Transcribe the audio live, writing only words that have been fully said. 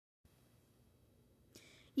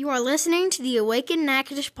You are listening to the Awaken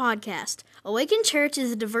Natchitoches podcast. Awaken Church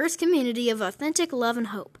is a diverse community of authentic love and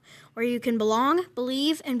hope, where you can belong,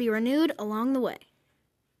 believe, and be renewed along the way.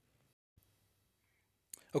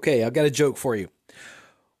 Okay, I've got a joke for you.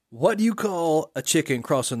 What do you call a chicken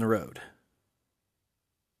crossing the road?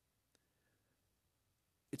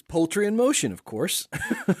 It's poultry in motion, of course.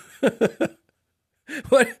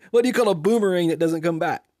 What do you call a boomerang that doesn't come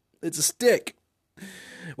back? It's a stick.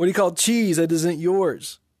 What do you call cheese that isn't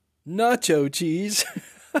yours? Nacho cheese.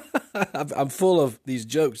 I'm full of these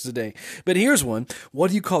jokes today. But here's one. What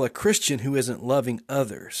do you call a Christian who isn't loving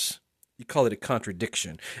others? You call it a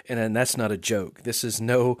contradiction. And that's not a joke. This is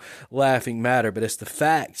no laughing matter, but it's the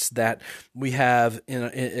facts that we have in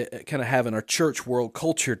our church world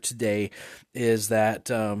culture today is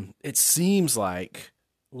that it seems like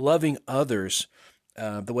loving others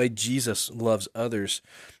the way Jesus loves others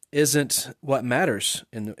isn't what matters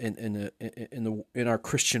in our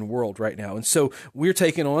Christian world right now. And so we're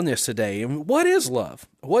taking on this today. And what is love?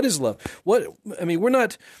 What is love? We're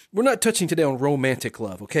not touching today on romantic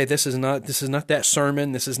love. Okay, this is not that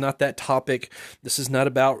sermon. This is not that topic. This is not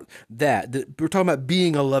about that. We're talking about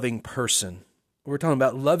being a loving person. We're talking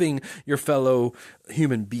about loving your fellow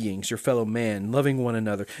human beings, your fellow man, loving one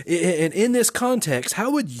another. And in this context,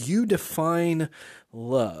 how would you define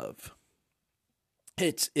love?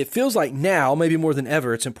 It feels like now, maybe more than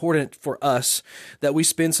ever, it's important for us that we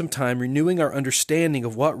spend some time renewing our understanding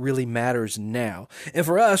of what really matters now. And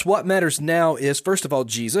for us, what matters now is, first of all,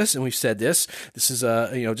 Jesus. And we've said this. This is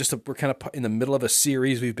we're kind of in the middle of a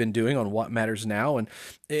series we've been doing on what matters now. And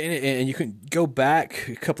you can go back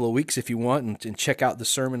a couple of weeks if you want and check out the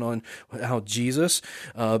sermon on how Jesus.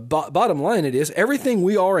 Bottom line, it is everything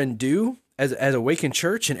we are and do as Awaken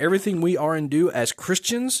Church and everything we are and do as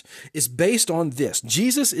Christians is based on this.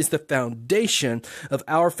 Jesus is the foundation of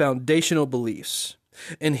our foundational beliefs.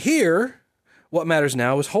 And here, what matters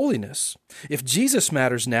now is holiness. If Jesus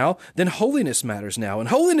matters now, then holiness matters now. And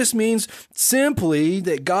holiness means simply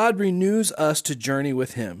that God renews us to journey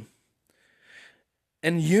with Him.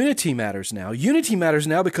 And unity matters now. Unity matters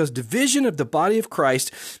now because division of the body of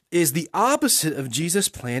Christ is the opposite of Jesus'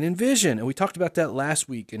 plan and vision. And we talked about that last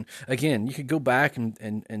week. And again, you could go back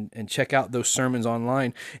and check out those sermons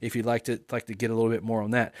online if you'd like to get a little bit more on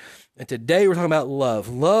that. And today we're talking about love.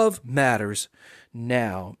 Love matters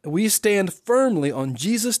now. We stand firmly on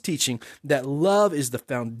Jesus' teaching that love is the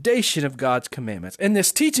foundation of God's commandments. And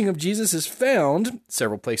this teaching of Jesus is found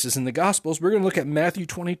several places in the Gospels. We're going to look at Matthew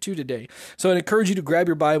 22 today. So I'd encourage you to grab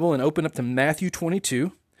your Bible and open up to Matthew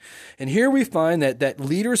 22. And here we find that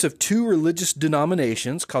leaders of two religious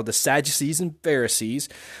denominations called the Sadducees and Pharisees,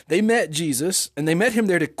 they met Jesus and they met him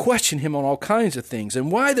there to question him on all kinds of things.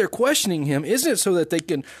 And why they're questioning him isn't so that they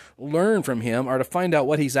can learn from him or to find out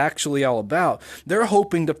what he's actually all about. They're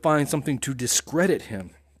hoping to find something to discredit him.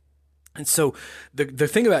 And so the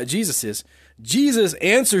thing about Jesus is Jesus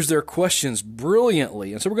answers their questions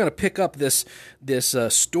brilliantly. And so we're going to pick up this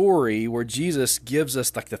story where Jesus gives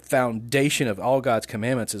us like the foundation of all God's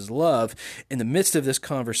commandments is love in the midst of this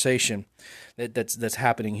conversation that's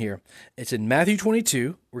happening here. It's in Matthew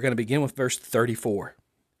 22. We're going to begin with verse 34.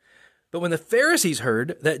 But when the Pharisees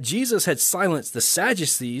heard that Jesus had silenced the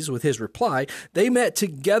Sadducees with his reply, they met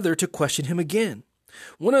together to question him again.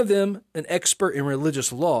 One of them, an expert in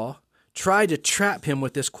religious law, tried to trap him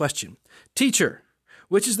with this question. Teacher,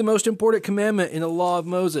 which is the most important commandment in the law of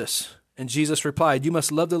Moses? And Jesus replied, you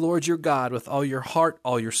must love the Lord your God with all your heart,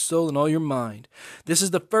 all your soul, and all your mind. This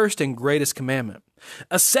is the first and greatest commandment.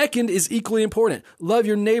 A second is equally important. Love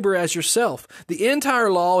your neighbor as yourself. The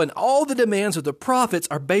entire law and all the demands of the prophets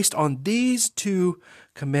are based on these two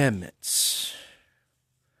commandments.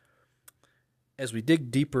 As we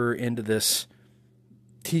dig deeper into this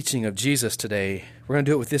teaching of Jesus today, we're going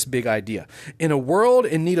to do it with this big idea. In a world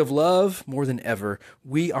in need of love more than ever,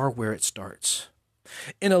 we are where it starts.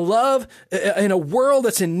 In a world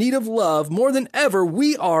that's in need of love more than ever,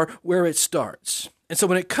 we are where it starts. And so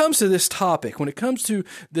when it comes to this topic, when it comes to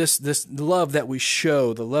this love that we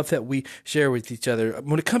show, the love that we share with each other,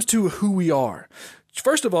 when it comes to who we are,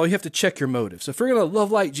 first of all, you have to check your motives. If we're going to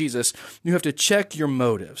love like Jesus, you have to check your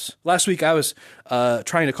motives. Last week, I was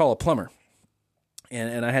trying to call a plumber.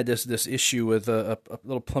 And I had this issue with a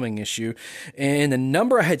little plumbing issue. And the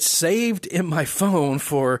number I had saved in my phone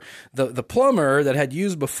for the plumber that I had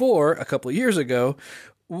used before a couple of years ago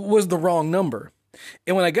was the wrong number.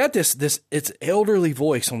 And when I got this it's elderly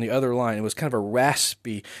voice on the other line. It was kind of a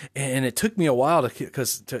raspy, and it took me a while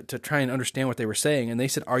to try and understand what they were saying. And they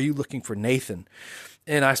said, "Are you looking for Nathan?"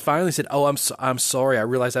 And I finally said, "Oh, I'm sorry. I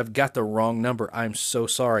realized I've got the wrong number. I'm so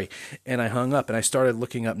sorry." And I hung up and I started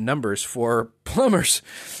looking up numbers for plumbers.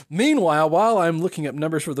 Meanwhile, while I'm looking up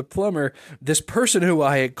numbers for the plumber, this person who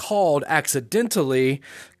I had called accidentally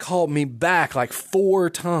called me back like 4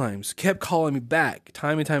 times, kept calling me back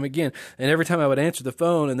time and time again. And every time I would answer the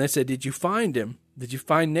phone and they said, "Did you find him? Did you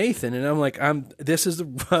find Nathan?" And I'm like, I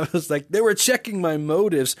was like, they were checking my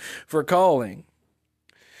motives for calling.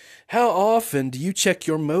 How often do you check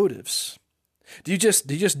your motives? Do you just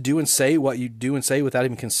do and say what you do and say without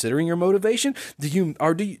even considering your motivation? Do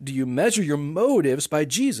you measure your motives by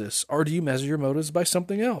Jesus, or do you measure your motives by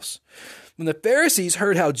something else? When the Pharisees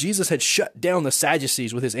heard how Jesus had shut down the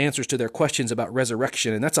Sadducees with his answers to their questions about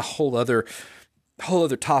resurrection, and that's a whole other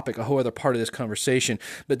topic, a whole other part of this conversation,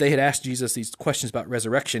 but they had asked Jesus these questions about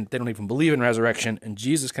resurrection. They don't even believe in resurrection, and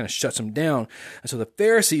Jesus kind of shuts them down. And so the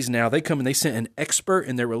Pharisees now, they come and they sent an expert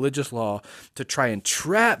in their religious law to try and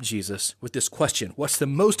trap Jesus with this question: what's the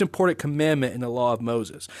most important commandment in the law of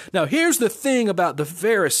Moses? Now, here's the thing about the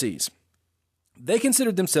Pharisees. They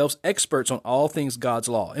considered themselves experts on all things God's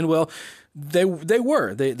law. And well, they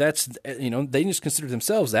were. They just considered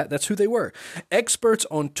themselves that. That's who they were. Experts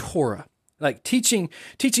on Torah. Like teaching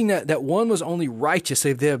that one was only righteous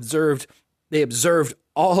if they observed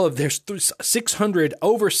all of their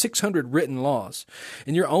over 600 written laws.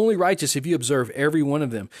 And you're only righteous if you observe every one of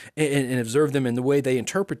them and observe them in the way they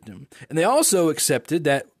interpret them. And they also accepted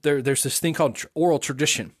that there's this thing called oral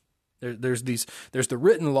tradition. There's the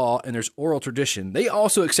written law and there's oral tradition. They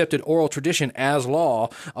also accepted oral tradition as law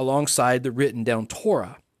alongside the written down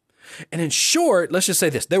Torah. And in short, let's just say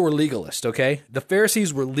this: they were legalists, okay? The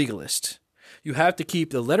Pharisees were legalists. You have to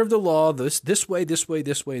keep the letter of the law this way, this way,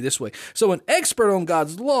 this way, this way. So an expert on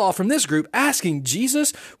God's law from this group asking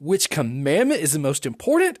Jesus which commandment is the most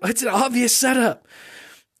important, it's an obvious setup.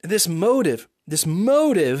 This motive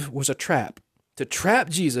was a trap, to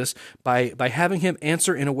trap Jesus by having him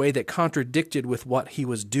answer in a way that contradicted with what he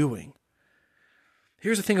was doing.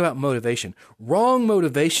 Here's the thing about motivation. Wrong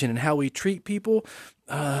motivation in how we treat people,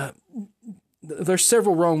 there's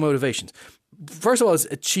several wrong motivations. First of all is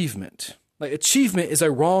achievement. Like, achievement is a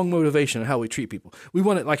wrong motivation in how we treat people. We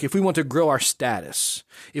want it, like, if we want to grow our status,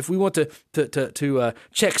 if we want to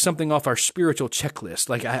check something off our spiritual checklist,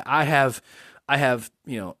 like I have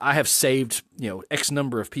saved, X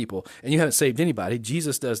number of people, and you haven't saved anybody.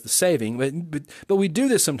 Jesus does the saving, but we do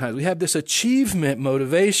this sometimes. We have this achievement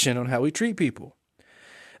motivation on how we treat people.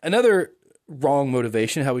 Another wrong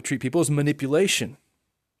motivation in how we treat people is manipulation.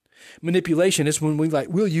 Manipulation is when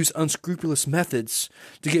we'll use unscrupulous methods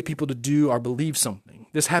to get people to do or believe something.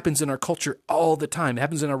 This happens in our culture all the time. It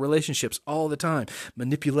happens in our relationships all the time.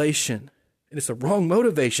 Manipulation. And it's the wrong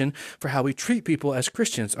motivation for how we treat people as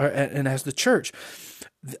Christians and as the church.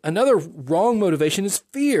 Another wrong motivation is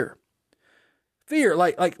fear. Fear,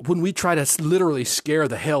 like when we try to literally scare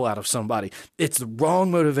the hell out of somebody, it's the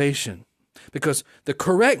wrong motivation. Because the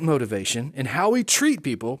correct motivation in how we treat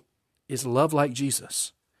people is love like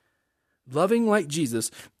Jesus. Loving like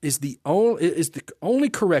Jesus is the only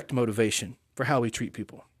correct motivation for how we treat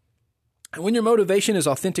people. And when your motivation is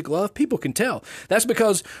authentic love, people can tell. That's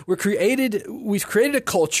because we've created a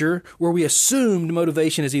culture where we assumed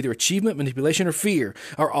motivation is either achievement, manipulation, or fear,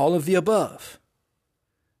 or all of the above.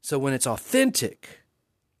 So when it's authentic,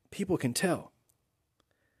 people can tell.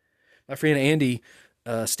 My friend Andy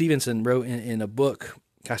Stevenson wrote in a book,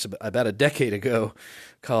 about a decade ago,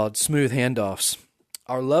 called Smooth Handoffs.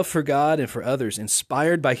 Our love for God and for others,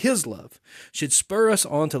 inspired by His love, should spur us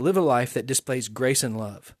on to live a life that displays grace and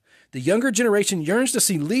love. The younger generation yearns to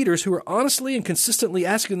see leaders who are honestly and consistently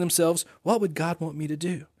asking themselves, what would God want me to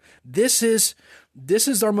do? This is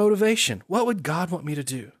our motivation. What would God want me to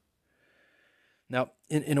do? Now,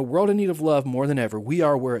 in a world in need of love more than ever, we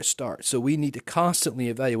are where it starts. So we need to constantly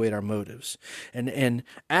evaluate our motives. And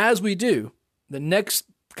as we do, the next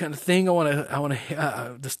kind of thing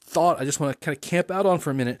this thought I just want to kind of camp out on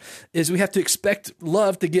for a minute is we have to expect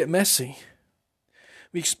love to get messy.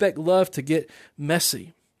 We expect love to get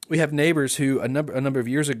messy. We have neighbors who a number of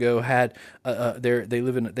years ago had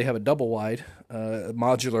they have a double wide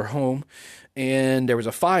modular home, and there was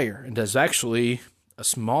a fire, and there's actually a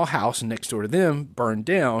small house next door to them burned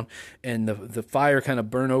down, and the fire kind of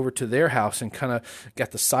burned over to their house and kind of got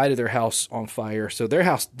the side of their house on fire. So their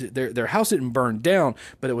house didn't burn down,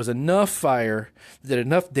 but it was enough fire that did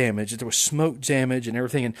enough damage that there was smoke damage and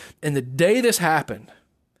everything. And the day this happened,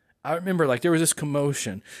 I remember there was this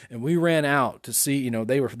commotion, and we ran out to see.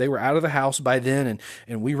 They were out of the house by then,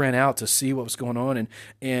 and we ran out to see what was going on.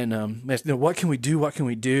 And what can we do? What can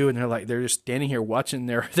we do? And they're just standing here watching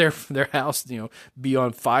their house be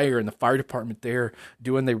on fire, and the fire department there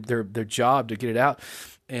doing their job to get it out.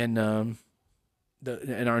 And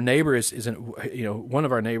and our neighbor is in, one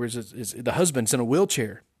of our neighbors is the husband's in a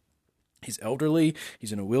wheelchair. He's elderly.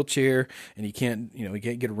 He's in a wheelchair, and he can't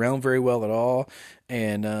get around very well at all.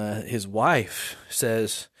 And his wife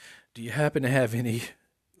says, "Do you happen to have any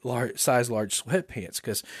large sweatpants?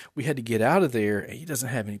 Because we had to get out of there, and he doesn't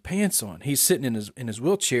have any pants on. He's sitting in his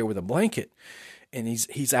wheelchair with a blanket, and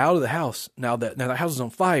he's out of the house now. The house is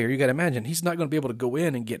on fire. You got to imagine he's not going to be able to go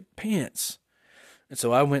in and get pants." And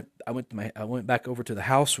so I went back over to the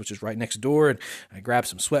house, which is right next door, and I grabbed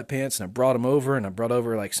some sweatpants and I brought them over, and I brought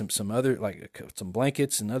over like some other, like some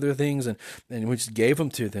blankets and other things, and we just gave them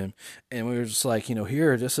to them, and we were just like,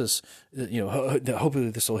 here, this is,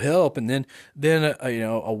 hopefully this will help. And then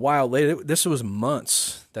a while later, this was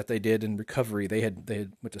months that they did in recovery. They had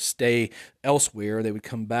went to stay elsewhere. They would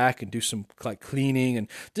come back and do some like cleaning and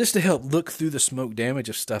just to help look through the smoke damage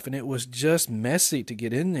of stuff, and it was just messy to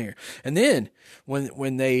get in there. And then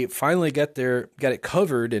when they finally got it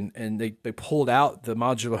covered, and they pulled out the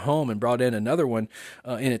modular home and brought in another one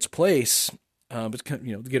in its place,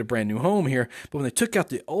 to get a brand new home here. But when they took out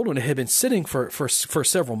the old one, it had been sitting for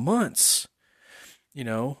several months.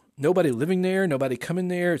 Nobody living there, nobody coming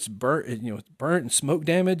there. It's burnt, burnt and smoke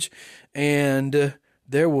damage, and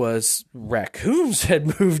there was raccoons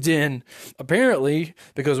had moved in, apparently,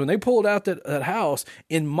 because when they pulled out that house,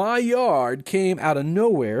 in my yard came out of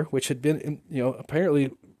nowhere, which had been,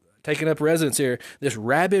 apparently taking up residence here, this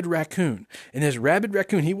rabid raccoon. And this rabid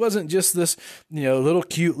raccoon, he wasn't just this, little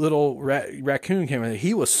cute little raccoon came in.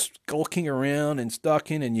 He was skulking around and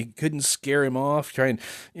stalking, and you couldn't scare him off, try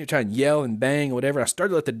and yell and bang or whatever. I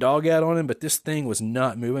started to let the dog out on him, but this thing was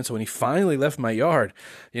not moving. So when he finally left my yard,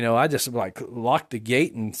 I just locked the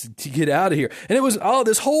gate and to get out of here. And it was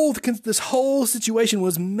this whole situation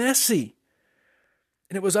was messy.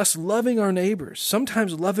 And it was us loving our neighbors.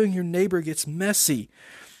 Sometimes loving your neighbor gets messy.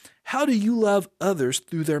 How do you love others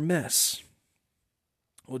through their mess?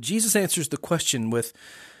 Well, Jesus answers the question with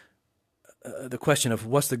the question of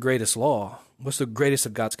what's the greatest law? What's the greatest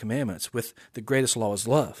of God's commandments? With the greatest law is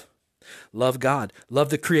love. Love God.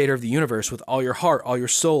 Love the creator of the universe with all your heart, all your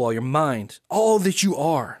soul, all your mind, all that you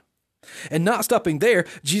are. And not stopping there,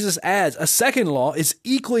 Jesus adds a second law is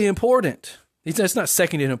equally important. He says it's not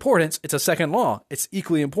second in importance. It's a second law. It's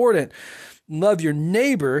equally important. Love your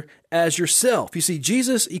neighbor as yourself. You see,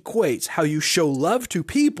 Jesus equates how you show love to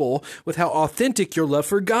people with how authentic your love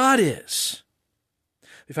for God is.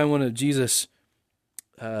 We find one of Jesus'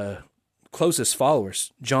 closest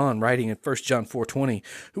followers, John, writing in 1 John 4:20,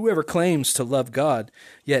 "Whoever claims to love God,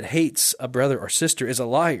 yet hates a brother or sister is a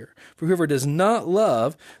liar. For whoever does not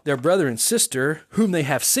love their brother and sister whom they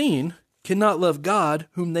have seen cannot love God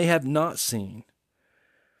whom they have not seen."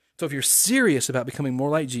 So if you're serious about becoming more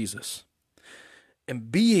like Jesus,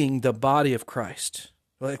 and being the body of Christ,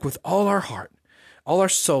 like with all our heart, all our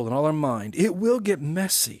soul, and all our mind, it will get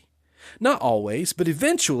messy. Not always, but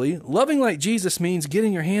eventually, loving like Jesus means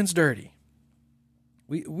getting your hands dirty.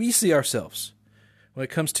 We see ourselves when it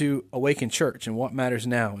comes to Awakened Church and what matters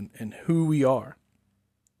now and who we are.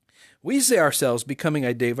 We see ourselves becoming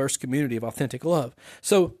a diverse community of authentic love.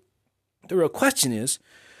 So the real question is,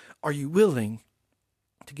 are you willing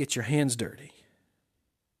to get your hands dirty?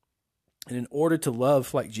 And in order to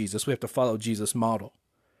love like Jesus, we have to follow Jesus' model.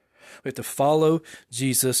 We have to follow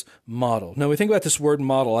Jesus' model. Now, when we think about this word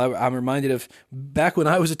model, I'm reminded of back when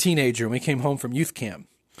I was a teenager and we came home from youth camp.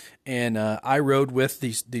 And I rode with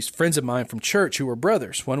these friends of mine from church who were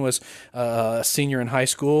brothers. One was a senior in high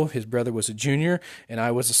school. His brother was a junior, and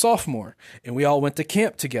I was a sophomore. And we all went to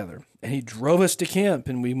camp together. And he drove us to camp.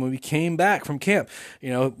 And when we came back from camp,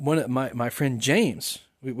 one of my friend James,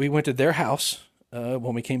 we went to their house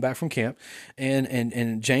when we came back from camp,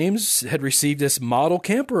 and James had received this model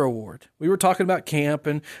camper award. We were talking about camp,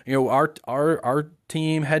 and our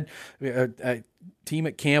team had a team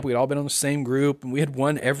at camp. We'd all been on the same group, and we had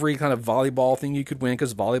won every kind of volleyball thing you could win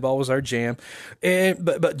because volleyball was our jam.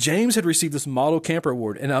 But James had received this model camper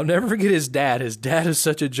award, and I'll never forget his dad. His dad is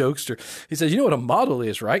such a jokester. He says, "You know what a model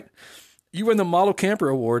is, right? You win the model camper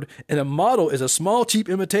award, and a model is a small, cheap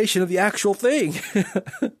imitation of the actual thing."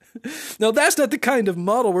 Now, that's not the kind of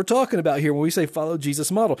model we're talking about here when we say follow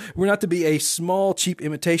Jesus' model. We're not to be a small, cheap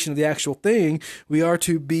imitation of the actual thing. We are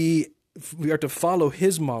to follow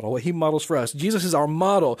his model, what he models for us. Jesus is our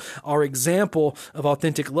model, our example of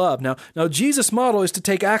authentic love. Now Jesus' model is to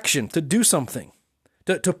take action, to do something,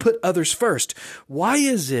 to put others first. Why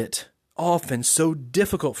is it often so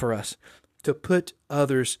difficult for us to put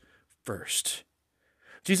others first?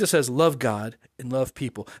 Jesus says, love God and love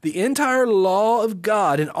people. The entire law of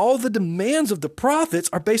God and all the demands of the prophets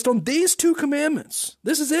are based on these two commandments.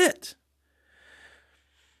 This is it.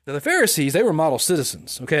 Now, the Pharisees, they were model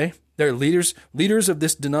citizens, okay? They're leaders of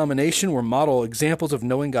this denomination were model examples of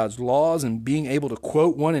knowing God's laws and being able to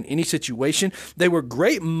quote one in any situation. They were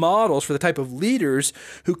great models for the type of leaders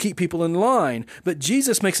who keep people in line. But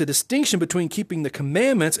Jesus makes a distinction between keeping the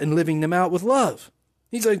commandments and living them out with love.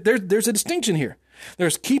 He's like, there's a distinction here.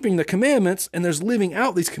 There's keeping the commandments and there's living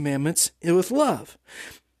out these commandments with love.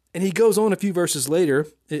 And he goes on a few verses later,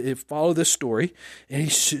 follow this story, and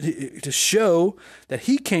to show that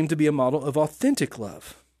he came to be a model of authentic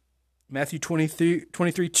love. Matthew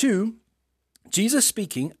 23:2, Jesus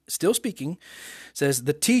still speaking, says,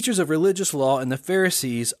 the teachers of religious law and the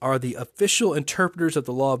Pharisees are the official interpreters of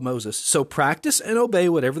the law of Moses. So practice and obey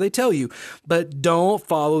whatever they tell you, but don't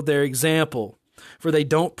follow their example. For they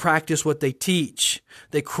don't practice what they teach.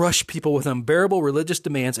 They crush people with unbearable religious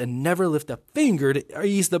demands and never lift a finger to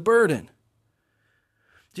ease the burden.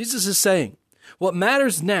 Jesus is saying, what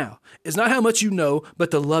matters now is not how much you know, but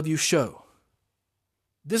the love you show.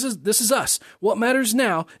 This is us. What matters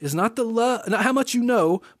now is not how much you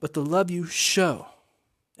know, but the love you show.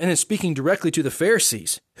 And in speaking directly to the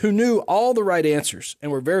Pharisees, who knew all the right answers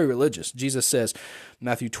and were very religious, Jesus says,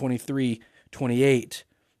 Matthew 23:28,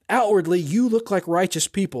 outwardly, you look like righteous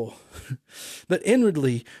people, but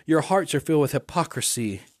inwardly, your hearts are filled with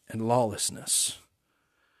hypocrisy and lawlessness.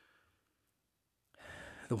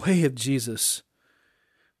 The way of Jesus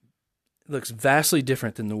looks vastly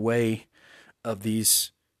different than the way of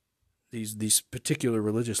these particular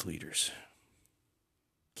religious leaders,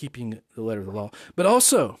 keeping the letter of the law. But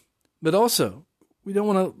also, we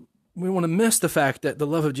want to miss the fact that the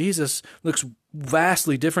love of Jesus looks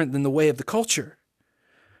vastly different than the way of the culture.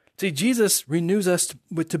 See, Jesus renews us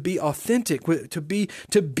to be authentic, to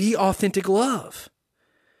be authentic love.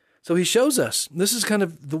 So he shows us, this is kind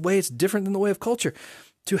of the way it's different than the way of culture.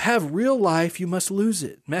 To have real life, you must lose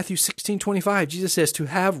it. Matthew 16:25, Jesus says, to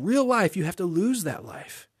have real life, you have to lose that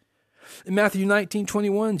life. In Matthew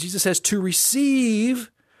 19:21, Jesus says, to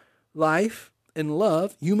receive life and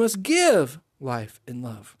love, you must give life and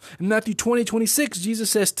love. In Matthew 20:26,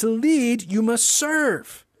 Jesus says, to lead, you must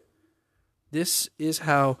serve. This is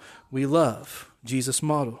how we love, Jesus'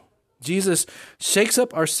 model. Jesus shakes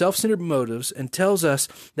up our self-centered motives and tells us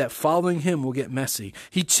that following him will get messy.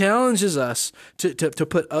 He challenges us to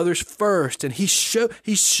put others first, and he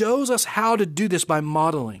shows us how to do this by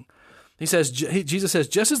modeling. Jesus says,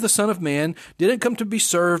 just as the Son of Man didn't come to be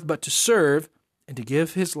served, but to serve and to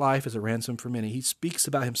give his life as a ransom for many. He speaks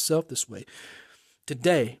about himself this way.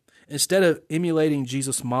 Today, instead of emulating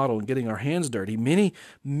Jesus' model and getting our hands dirty,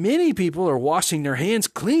 many people are washing their hands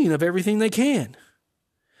clean of everything they can.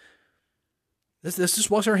 Let's just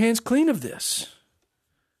wash our hands clean of this.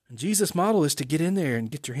 And Jesus' model is to get in there and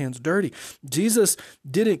get your hands dirty. Jesus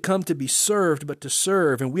didn't come to be served, but to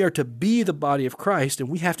serve, and we are to be the body of Christ, and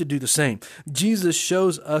we have to do the same. Jesus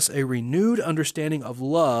shows us a renewed understanding of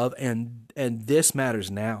love, and this matters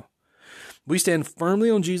now. We stand firmly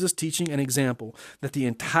on Jesus' teaching and example that the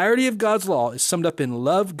entirety of God's law is summed up in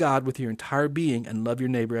love God with your entire being and love your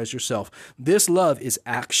neighbor as yourself. This love is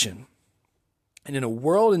action. And in a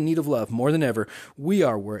world in need of love more than ever, we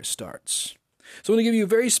are where it starts. So I'm going to give you a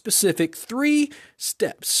very specific 3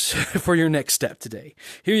 steps for your next step today.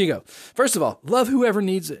 Here you go. First of all, love whoever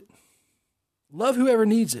needs it. Love whoever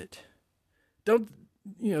needs it. Don't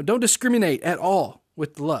discriminate at all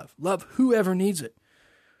with love. Love whoever needs it.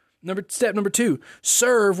 Step number 2,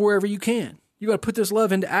 serve wherever you can. You got to put this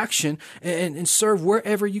love into action and serve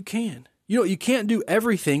wherever you can. You can't do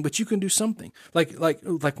everything, but you can do something. Like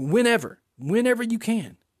whenever you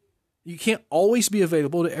can. You can't always be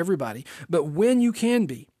available to everybody, but when you can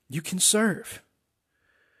be, you can serve.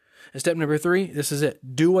 And step number 3, this is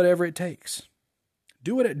it. Do whatever it takes.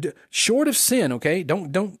 Short of sin, okay?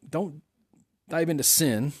 Don't dive into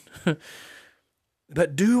sin,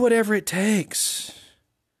 but do whatever it takes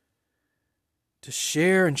to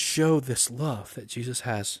share and show this love that Jesus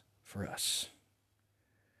has for us.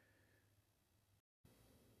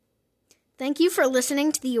 Thank you for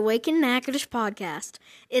listening to the Awaken Natchitoches podcast.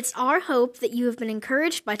 It's our hope that you have been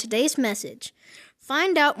encouraged by today's message.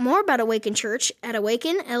 Find out more about Awaken Church at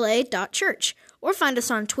awakenla.church or find us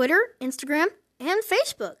on Twitter, Instagram, and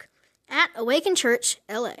Facebook at Awaken Church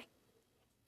LA.